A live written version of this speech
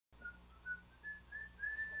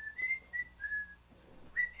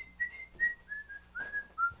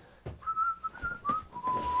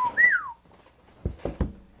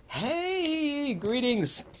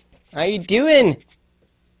greetings. How you doing?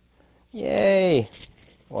 Yay.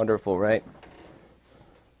 Wonderful, right?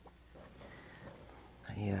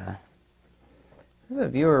 Yeah. This is a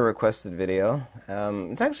viewer-requested video.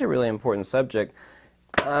 It's actually a really important subject.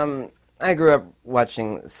 I grew up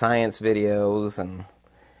watching science videos, and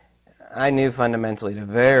I knew fundamentally at a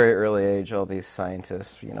very early age all these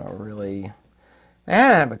scientists, really, they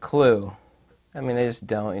didn't have a clue. I mean, they just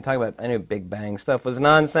don't. You talk about, I knew Big Bang stuff was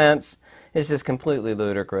nonsense. It's just completely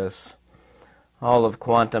ludicrous. All of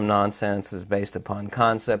quantum nonsense is based upon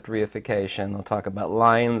concept reification. They'll talk about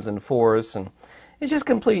lines and force, and it's just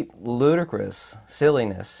complete ludicrous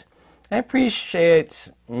silliness. I appreciate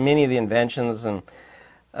many of the inventions and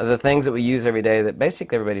the things that we use every day that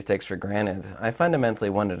basically everybody takes for granted. I fundamentally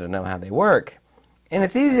wanted to know how they work. And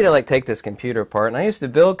it's easy to take this computer apart. And I used to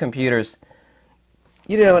build computers,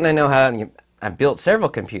 and I know how. I've built several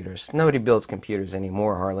computers. Nobody builds computers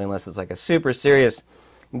anymore, hardly, unless it's like a super serious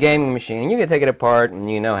gaming machine. You can take it apart,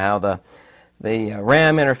 and you know how the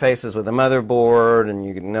RAM interfaces with the motherboard, and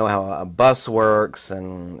you know how a bus works.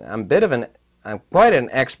 And I'm quite an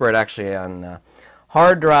expert actually on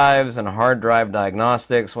hard drives and hard drive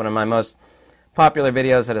diagnostics. One of my most popular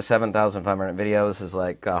videos out of 7,500 videos is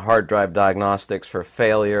hard drive diagnostics for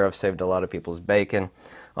failure. I've saved a lot of people's bacon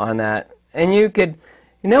on that. And you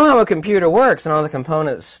know how a computer works and all the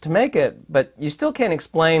components to make it, but you still can't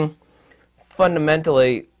explain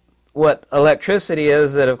fundamentally what electricity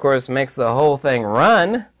is that, of course, makes the whole thing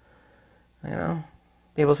run.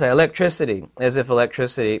 People say electricity as if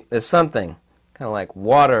electricity is something, kind of like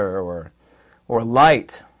water or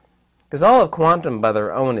light. Because all of quantum, by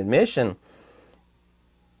their own admission,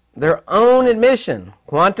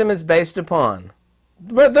 quantum is based upon,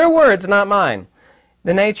 but their words, not mine,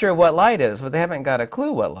 the nature of what light is, but they haven't got a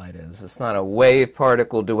clue what light is. It's not a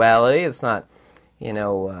wave-particle duality. It's not,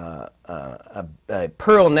 a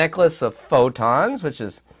pearl necklace of photons, which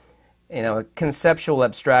is, a conceptual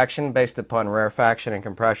abstraction based upon rarefaction and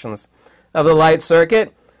compressions of the light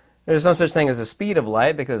circuit. There's no such thing as the speed of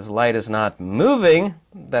light because light is not moving.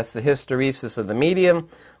 That's the hysteresis of the medium,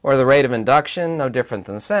 or the rate of induction, no different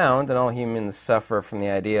than sound, and all humans suffer from the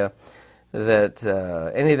idea that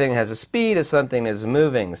anything that has a speed is something that is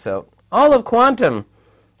moving. So all of quantum,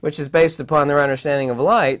 which is based upon their understanding of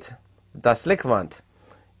light, das Lichtwand,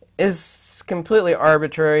 is completely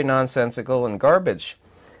arbitrary, nonsensical, and garbage.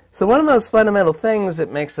 So one of the most fundamental things that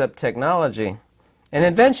makes up technology, an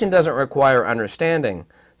invention doesn't require understanding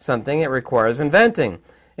something, it requires inventing.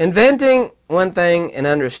 Inventing one thing and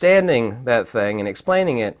understanding that thing and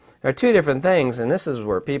explaining it are two different things, and this is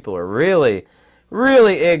where people are really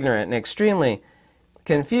ignorant and extremely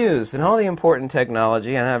confused. And all the important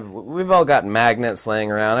technology, and we've all got magnets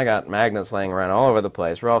laying around. I got magnets laying around all over the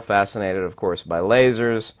place. We're all fascinated, of course, by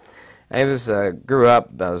lasers. I grew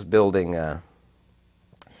up, I was building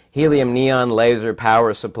helium neon laser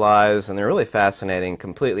power supplies, and they're really fascinating,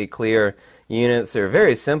 completely clear units. They're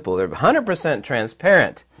very simple. They're 100%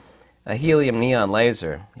 transparent. A helium neon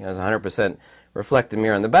laser, there's 100% reflected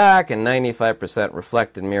mirror on the back and 95%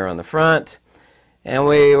 reflected mirror on the front. And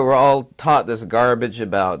we were all taught this garbage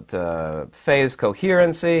about phase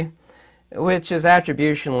coherency, which is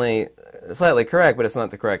attributionally slightly correct, but it's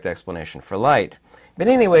not the correct explanation for light. But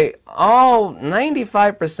anyway, all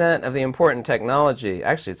 95% of the important technology,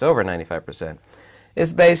 actually it's over 95%,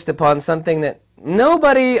 is based upon something that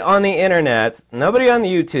nobody on the internet, nobody on the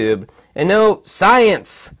YouTube, and no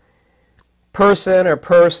science person or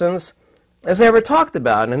persons has ever talked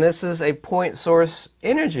about, and this is a point source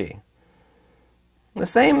energy. The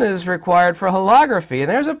same is required for holography, and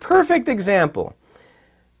there's a perfect example.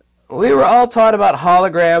 We were all taught about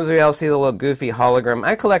holograms. We all see the little goofy hologram.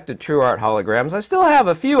 I collected true art holograms. I still have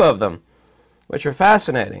a few of them, which are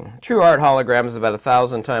fascinating. True art hologram is about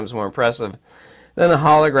 1,000 times more impressive than a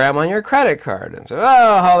hologram on your credit card. And so,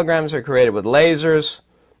 holograms are created with lasers.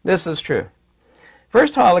 This is true.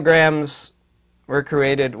 First holograms were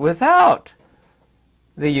created without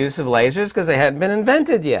the use of lasers because they hadn't been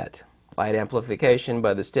invented yet. Light amplification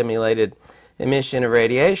by the stimulated emission of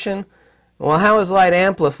radiation. Well, how is light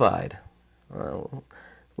amplified? Well,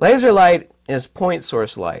 laser light is point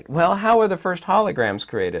source light. Well, how were the first holograms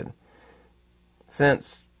created?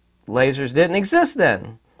 Since lasers didn't exist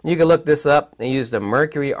then. You can look this up. They used a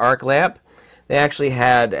mercury arc lamp. They actually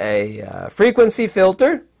had a frequency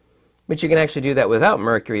filter, but you can actually do that without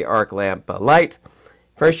mercury arc lamp light.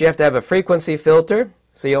 First, you have to have a frequency filter,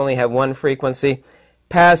 so you only have one frequency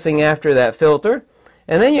passing after that filter.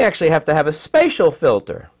 And then you actually have to have a spatial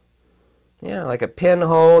filter. Like a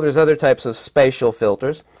pinhole. There's other types of spatial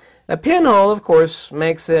filters. A pinhole, of course,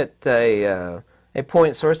 makes it a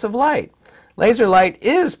point source of light. Laser light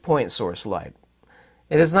is point source light.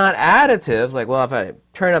 It is not additives, like, well, if I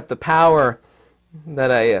turn up the power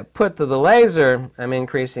that I put to the laser, I'm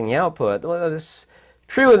increasing the output. Well, that's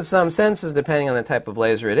true in some senses, depending on the type of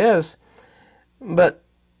laser it is. But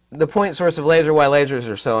the point source of laser, why lasers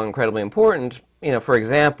are so incredibly important, for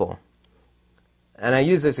example, and I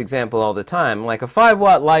use this example all the time, like a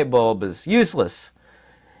 5-watt light bulb is useless.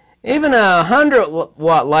 Even a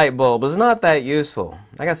 100-watt light bulb is not that useful.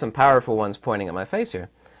 I got some powerful ones pointing at my face here.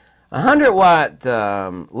 A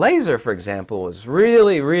 100-watt laser, for example, is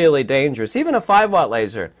really, really dangerous. Even a 5-watt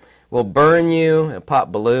laser will burn you, it'll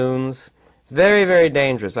pop balloons. It's very, very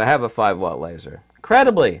dangerous. I have a 5-watt laser.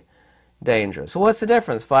 Incredibly dangerous. So what's the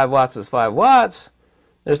difference? 5 watts is 5 watts.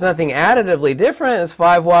 There's nothing additively different. It's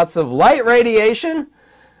 5 watts of light radiation.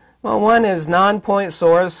 Well, one is non-point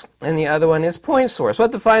source, and the other one is point source.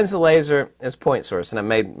 What defines the laser is point source, and I've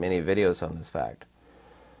made many videos on this fact.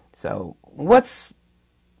 So what's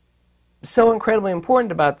so incredibly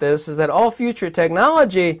important about this is that all future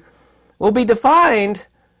technology will be defined,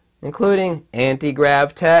 including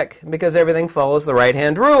anti-grav tech, because everything follows the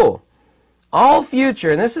right-hand rule. All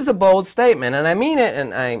future, and this is a bold statement, and I mean it,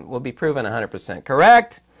 and I will be proven 100%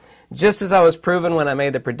 correct, just as I was proven when I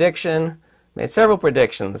made the prediction, made several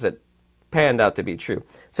predictions that panned out to be true,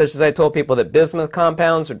 such as I told people that bismuth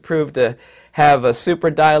compounds would prove to have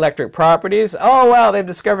super dielectric properties. Oh, wow, they've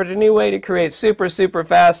discovered a new way to create super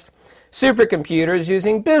fast supercomputers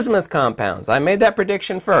using bismuth compounds. I made that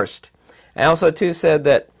prediction first. I also, too, said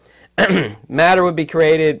that matter would be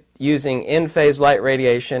created using in-phase light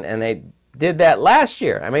radiation, and they did that last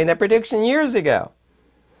year. I made that prediction years ago.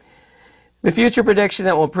 The future prediction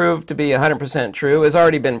that will prove to be 100% true has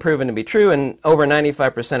already been proven to be true, and over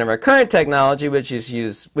 95% of our current technology, which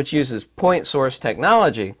uses point source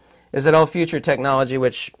technology, is that all future technology,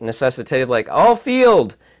 which necessitated, like all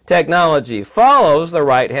field technology, follows the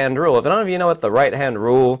right-hand rule. If none of you know what the right-hand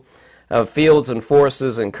rule of fields and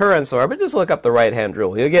forces and currents are, but just look up the right-hand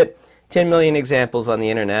rule. You'll get 10 million examples on the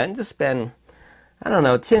internet, and just spend, I don't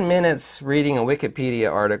know, 10 minutes reading a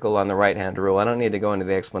Wikipedia article on the right-hand rule. I don't need to go into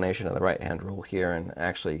the explanation of the right-hand rule here and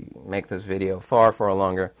actually make this video far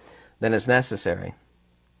longer than is necessary.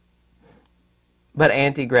 But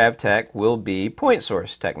anti-grav tech will be point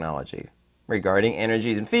source technology regarding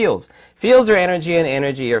energies and fields. Fields are energy and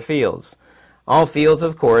energy are fields. All fields,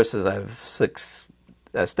 of course, as I've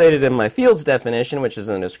stated in my fields definition, which is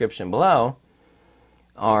in the description below,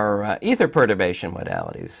 are ether perturbation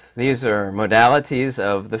modalities. These are modalities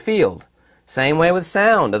of the field. Same way with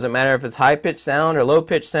sound. Doesn't matter if it's high-pitched sound or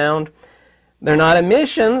low-pitched sound. They're not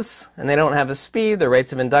emissions, and they don't have a speed. They're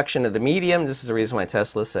rates of induction of the medium. This is the reason why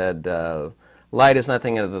Tesla said light is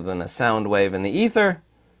nothing other than a sound wave in the ether,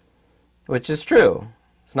 which is true.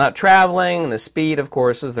 It's not traveling, and the speed, of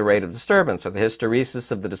course, is the rate of disturbance, or the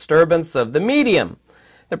hysteresis of the disturbance of the medium.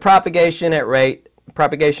 The propagation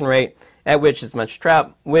rate at which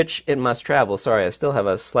it must travel. Sorry, I still have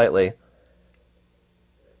a slightly...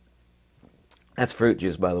 That's fruit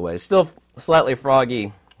juice, by the way. Still slightly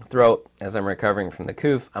froggy throat as I'm recovering from the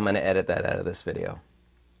coof. I'm going to edit that out of this video.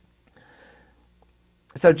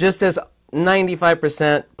 So just as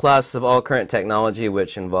 95% plus of all current technology,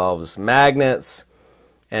 which involves magnets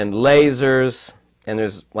and lasers, and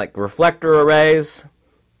there's like reflector arrays.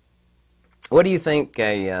 What do you think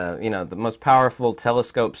the most powerful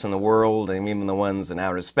telescopes in the world, and even the ones in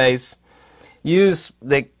outer space, use?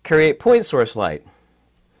 They create point source light.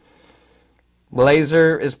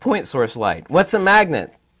 Laser is point source light. What's a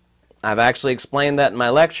magnet? I've actually explained that in my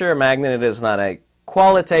lecture. A magnet is not a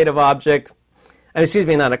qualitative object. Excuse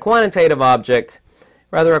me, not a quantitative object,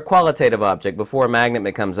 rather a qualitative object. Before a magnet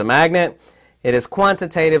becomes a magnet, it is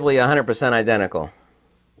quantitatively 100% identical.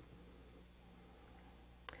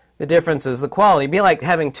 The difference is the quality. It'd be like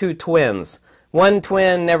having two twins. One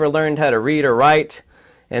twin never learned how to read or write,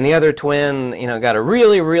 and the other twin, got a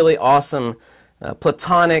really, really awesome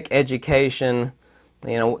platonic education.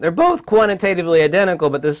 They're both quantitatively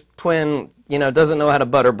identical, but this twin, doesn't know how to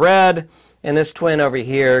butter bread, and this twin over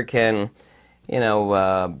here can,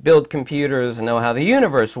 build computers and know how the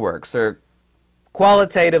universe works. They're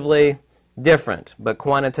qualitatively different, but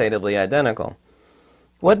quantitatively identical.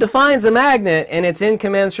 What defines a magnet and its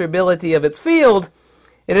incommensurability of its field,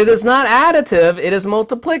 it is not additive, it is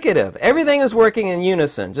multiplicative. Everything is working in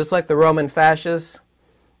unison, just like the Roman fascists.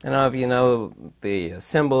 I don't know if you know the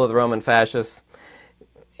symbol of the Roman fascists.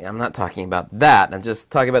 I'm not talking about that. I'm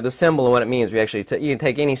just talking about the symbol and what it means. You can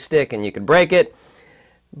take any stick and you can break it,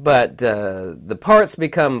 but the parts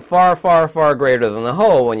become far greater than the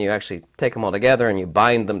whole when you actually take them all together and you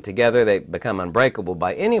bind them together. They become unbreakable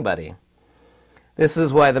by anybody. This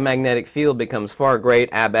is why the magnetic field becomes far great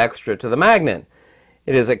ab extra to the magnet.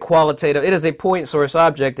 It is a point source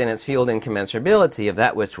object in its field incommensurability of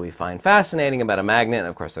that which we find fascinating about a magnet. And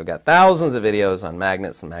of course, I've got thousands of videos on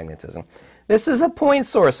magnets and magnetism. This is a point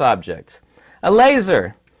source object. A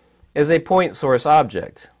laser is a point source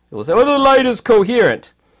object. People say, well, the light is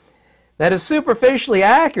coherent. That is superficially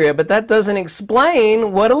accurate, but that doesn't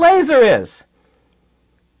explain what a laser is.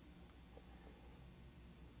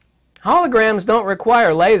 Holograms don't require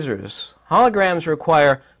lasers. Holograms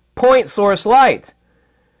require point source light.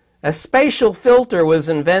 A spatial filter was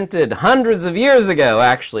invented hundreds of years ago,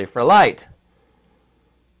 actually, for light.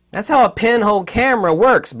 That's how a pinhole camera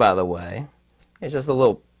works, by the way. It's just a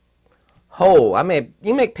little hole.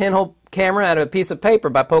 You make pinhole camera out of a piece of paper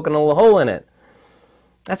by poking a little hole in it.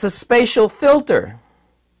 That's a spatial filter.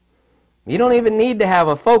 You don't even need to have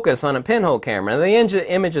a focus on a pinhole camera. The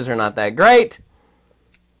images are not that great.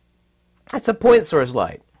 That's a point source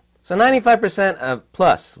light. So 95% of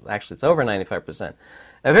plus, actually it's over 95%,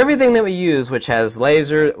 of everything that we use which has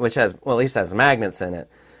laser, well at least has magnets in it,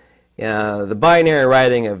 the binary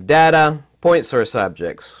writing of data, point source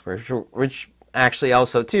objects, which actually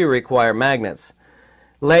also too require magnets.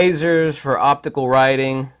 Lasers for optical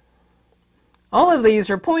writing, all of these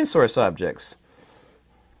are point source objects.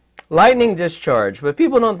 Lightning discharge, but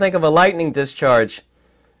people don't think of a lightning discharge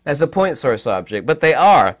as a point source object, but they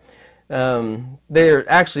are. They're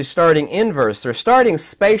actually starting inverse. They're starting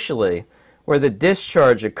spatially where the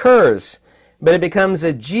discharge occurs, but it becomes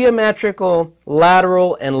a geometrical,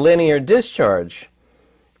 lateral, and linear discharge.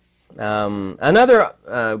 Another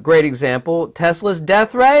great example, Tesla's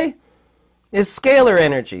death ray is scalar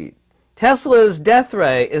energy. Tesla's death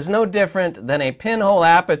ray is no different than a pinhole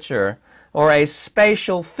aperture or a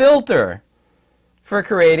spatial filter for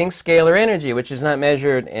creating scalar energy, which is not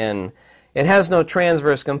measured in, it has no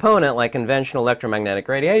transverse component like conventional electromagnetic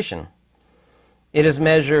radiation. It is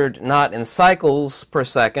measured not in cycles per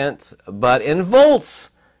second, but in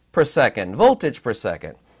volts per second, voltage per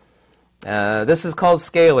second. This is called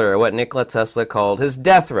scalar, what Nikola Tesla called his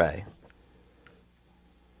death ray.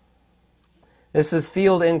 This is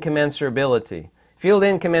field incommensurability. Field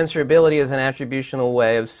incommensurability is an attributional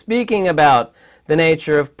way of speaking about the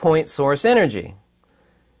nature of point source energy.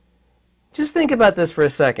 Just think about this for a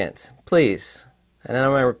second, please. And I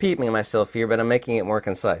don't want to repeat myself here, but I'm making it more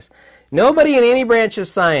concise. Nobody in any branch of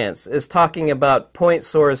science is talking about point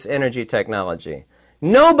source energy technology.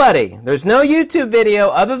 Nobody. There's no YouTube video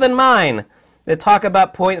other than mine that talk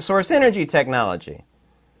about point source energy technology.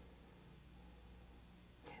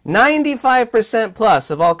 95% plus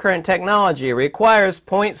of all current technology requires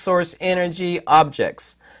point source energy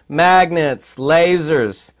objects. Magnets,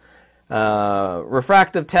 lasers,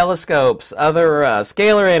 refractive telescopes, other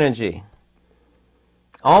scalar energy.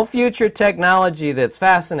 All future technology that's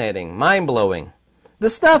fascinating, mind-blowing. The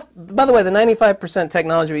stuff, by the way, the 95%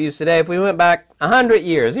 technology we use today, if we went back 100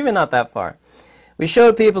 years, even not that far, we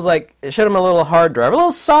showed people showed them a little hard drive, a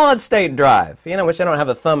little solid-state drive, which I don't have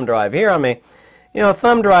a thumb drive here on me. A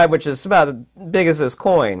thumb drive which is about as big as this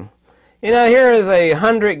coin. Here is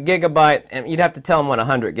 100 gigabyte, and you'd have to tell them what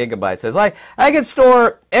 100 gigabytes is. I could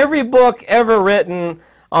store every book ever written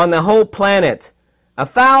on the whole planet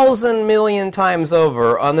 1,000 million times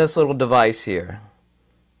over on this little device here.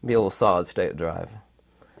 Be a little solid-state drive.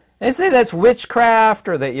 They say that's witchcraft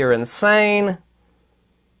or that you're insane.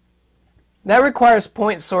 That requires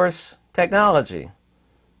point source technology.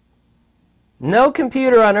 No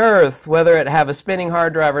computer on Earth, whether it have a spinning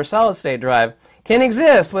hard drive or solid-state drive, can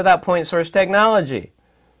exist without point source technology.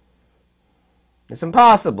 It's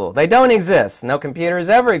impossible. They don't exist. No computer has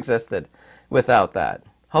ever existed without that.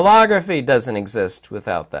 Holography doesn't exist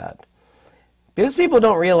without that. Because people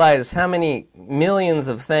don't realize how many millions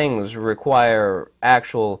of things require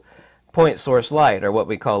actual point source light, or what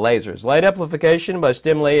we call lasers. Light amplification by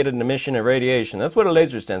stimulated emission of radiation. That's what a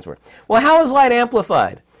laser stands for. Well, how is light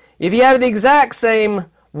amplified? If you have the exact same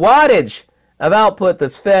wattage of output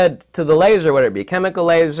that's fed to the laser, whether it be chemical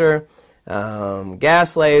laser,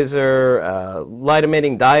 gas laser,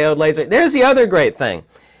 light-emitting diode laser, there's the other great thing.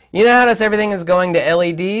 You notice everything is going to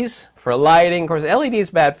LEDs for lighting. Of course, LED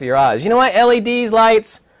is bad for your eyes. You know why LED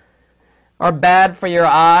lights are bad for your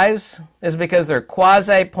eyes? Is because they're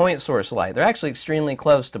quasi-point source light. They're actually extremely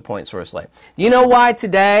close to point source light. Do you know why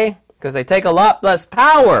today? Because they take a lot less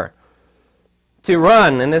power to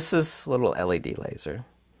run, and this is a little LED laser.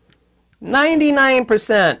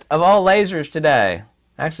 99% of all lasers today,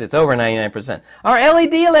 actually it's over 99%, are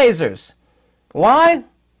LED lasers. Why?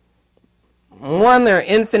 One, they're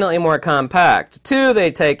infinitely more compact. Two,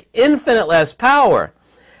 they take infinite less power.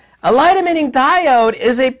 A light-emitting diode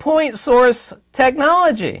is a point source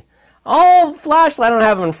technology. All flashlight, I don't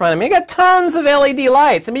have them in front of me. You got tons of LED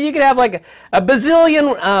lights. I mean, you could have like a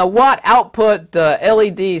bazillion watt output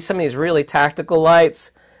LED, some of these really tactical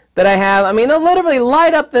lights that I have. I mean, they'll literally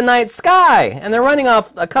light up the night sky, and they're running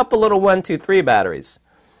off a couple little 1, 2, 3 batteries.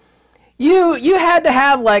 You had to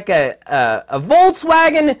have like a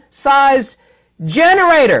Volkswagen-sized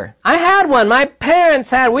generator. I had one. My parents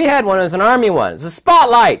had. We had one. It was an Army one. It was a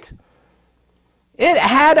Spotlight. It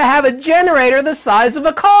had to have a generator the size of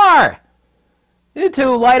a car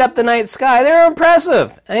to light up the night sky. They were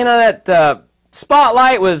impressive. And, you know, that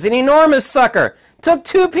Spotlight was an enormous sucker. It took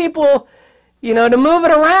 2 people, you know, to move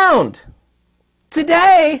it around.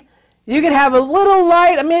 Today, you could have a little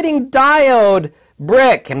light-emitting diode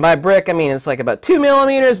brick, and by brick I mean it's like about 2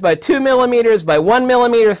 millimeters by 2 millimeters by 1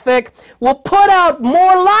 millimeter thick, will put out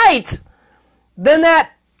more light than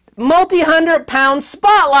that multi-100-pound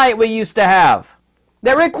Spotlight we used to have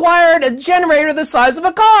that required a generator the size of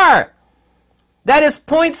a car. That is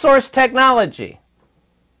point source technology.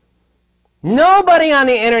 Nobody on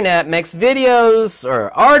the internet makes videos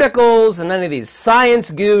or articles, and none of these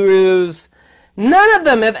science gurus, none of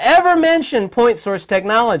them have ever mentioned point source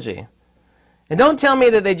technology. And don't tell me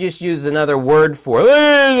that they just used another word for it.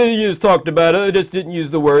 They just talked about it, they just didn't use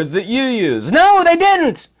the words that you use. No, they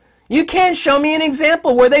didn't. You can't show me an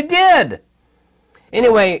example where they did.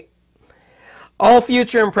 Anyway, all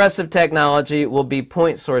future impressive technology will be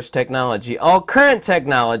point source technology. All current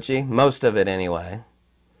technology, most of it anyway,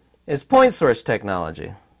 is point source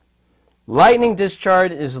technology. Lightning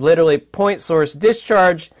discharge is literally point source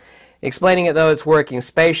discharge, explaining it though it's working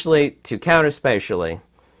spatially to counterspatially.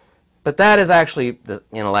 But that is actually,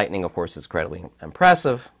 lightning of course is incredibly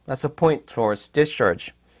impressive. That's a point source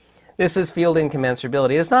discharge. This is field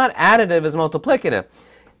incommensurability. It's not additive, it's multiplicative.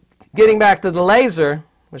 Getting back to the laser,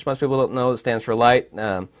 which most people don't know, it stands for light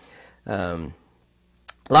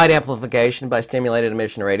amplification by stimulated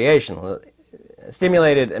emission radiation.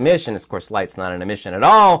 Stimulated emission, of course, light's not an emission at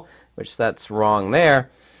all, which that's wrong there.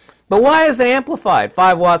 But why is it amplified?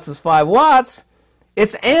 5 watts is 5 watts.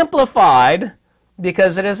 It's amplified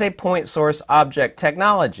because it is a point source object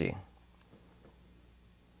technology.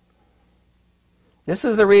 This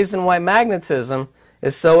is the reason why magnetism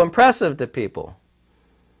is so impressive to people.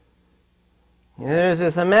 There's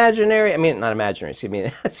this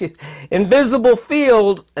invisible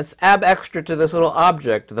field that's ab extra to this little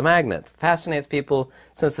object, the magnet. Fascinates people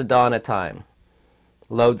since the dawn of time.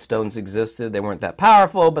 Lodestones existed. They weren't that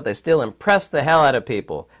powerful, but they still impressed the hell out of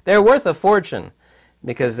people. They're worth a fortune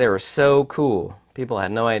because they were so cool. People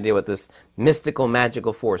had no idea what this mystical,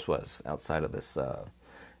 magical force was outside of this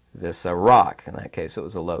rock. In that case, it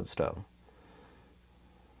was a lodestone.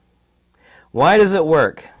 Why does it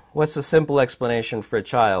work? What's the simple explanation for a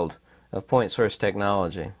child of point source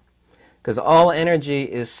technology? Because all energy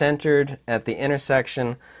is centered at the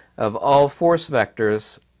intersection of all force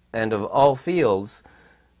vectors and of all fields,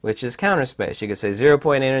 which is counter space. You can say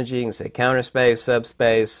zero-point energy, you can say counter space,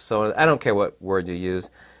 subspace, so I don't care what word you use.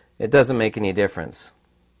 It doesn't make any difference.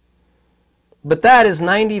 But that is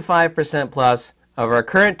 95% plus of our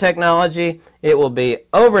current technology. It will be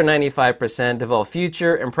over 95% of all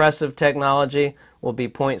future impressive technology will be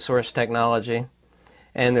point source technology.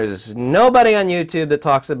 And there's nobody on YouTube that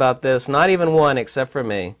talks about this, not even one except for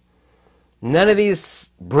me. None of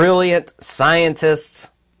these brilliant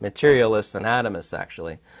scientists, materialists and atomists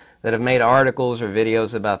actually, that have made articles or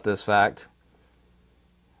videos about this fact.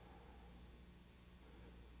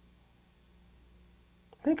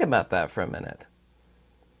 Think about that for a minute.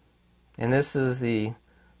 And this is the,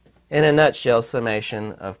 in a nutshell,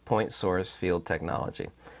 summation of point source field technology.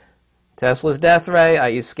 Tesla's death ray,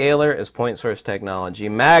 i.e. scalar, is point source technology.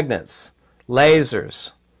 Magnets,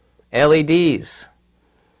 lasers, LEDs.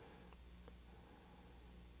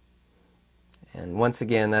 And once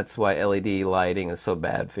again, that's why LED lighting is so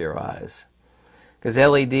bad for your eyes. Because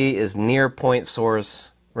LED is near point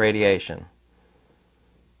source radiation.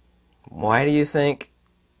 Why do you think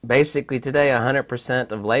basically today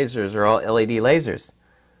 100% of lasers are all LED lasers?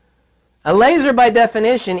 A laser by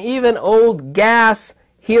definition, even old gas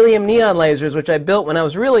helium neon lasers, which I built when I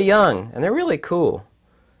was really young, and they're really cool.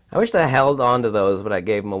 I wish I held on to those, but I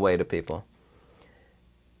gave them away to people.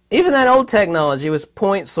 Even that old technology was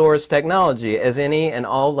point source technology, as any and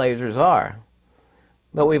all lasers are.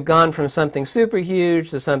 But we've gone from something super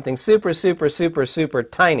huge to something super, super, super, super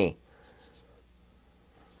tiny.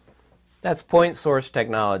 That's point source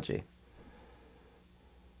technology.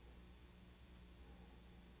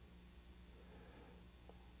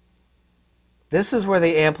 This is where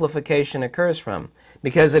the amplification occurs from.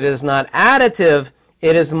 Because it is not additive,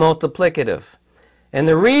 it is multiplicative. And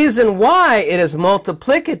the reason why it is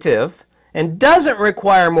multiplicative and doesn't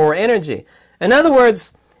require more energy. In other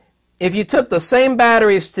words, if you took the same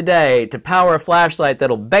batteries today to power a flashlight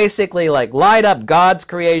that'll basically like light up God's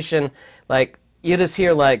creation, like you just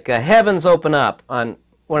hear like heavens open up on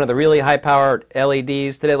one of the really high-powered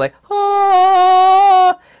LEDs today, like,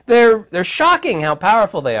 ah! They're shocking how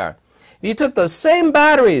powerful they are. If you took those same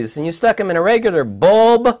batteries and you stuck them in a regular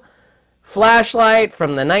bulb flashlight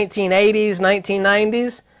from the 1980s,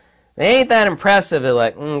 1990s, they ain't that impressive. They're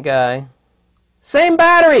like, okay. Same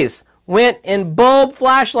batteries went in bulb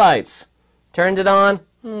flashlights. Turned it on,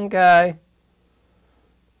 okay.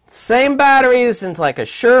 Same batteries into like a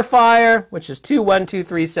Surefire, which is two 1, 2,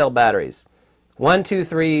 3 cell batteries. 1, 2,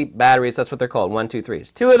 3 batteries, that's what they're called, 1, 2,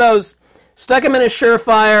 3s. Two of those, stuck them in a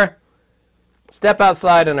Surefire, step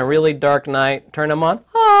outside on a really dark night, turn them on.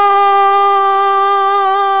 Ah!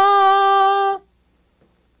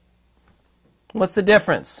 What's the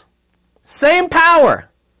difference? Same power.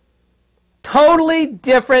 Totally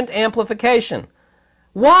different amplification.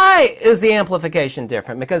 Why is the amplification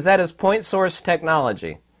different? Because that is point source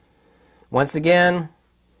technology. Once again,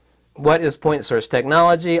 what is point source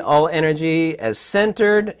technology? All energy is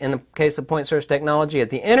centered, in the case of point source technology, at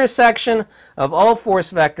the intersection of all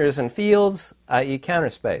force vectors and fields, i.e. counter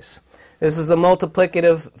space. This is the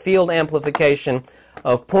multiplicative field amplification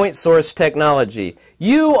of point source technology.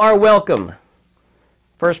 You are welcome.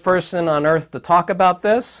 First person on earth to talk about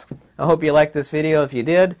this. I hope you liked this video. If you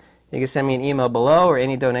did, you can send me an email below, or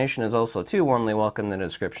any donation is also too warmly welcome in the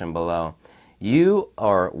description below. You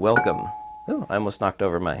are welcome. Oh, I almost knocked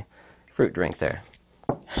over my fruit drink there.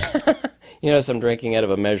 You notice I'm drinking out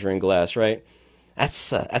of a measuring glass, right?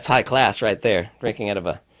 That's high class right there, drinking out of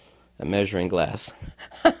a measuring glass.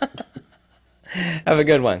 Have a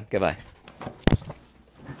good one. Goodbye.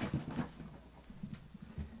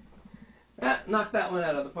 Knock that one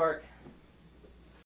out of the park.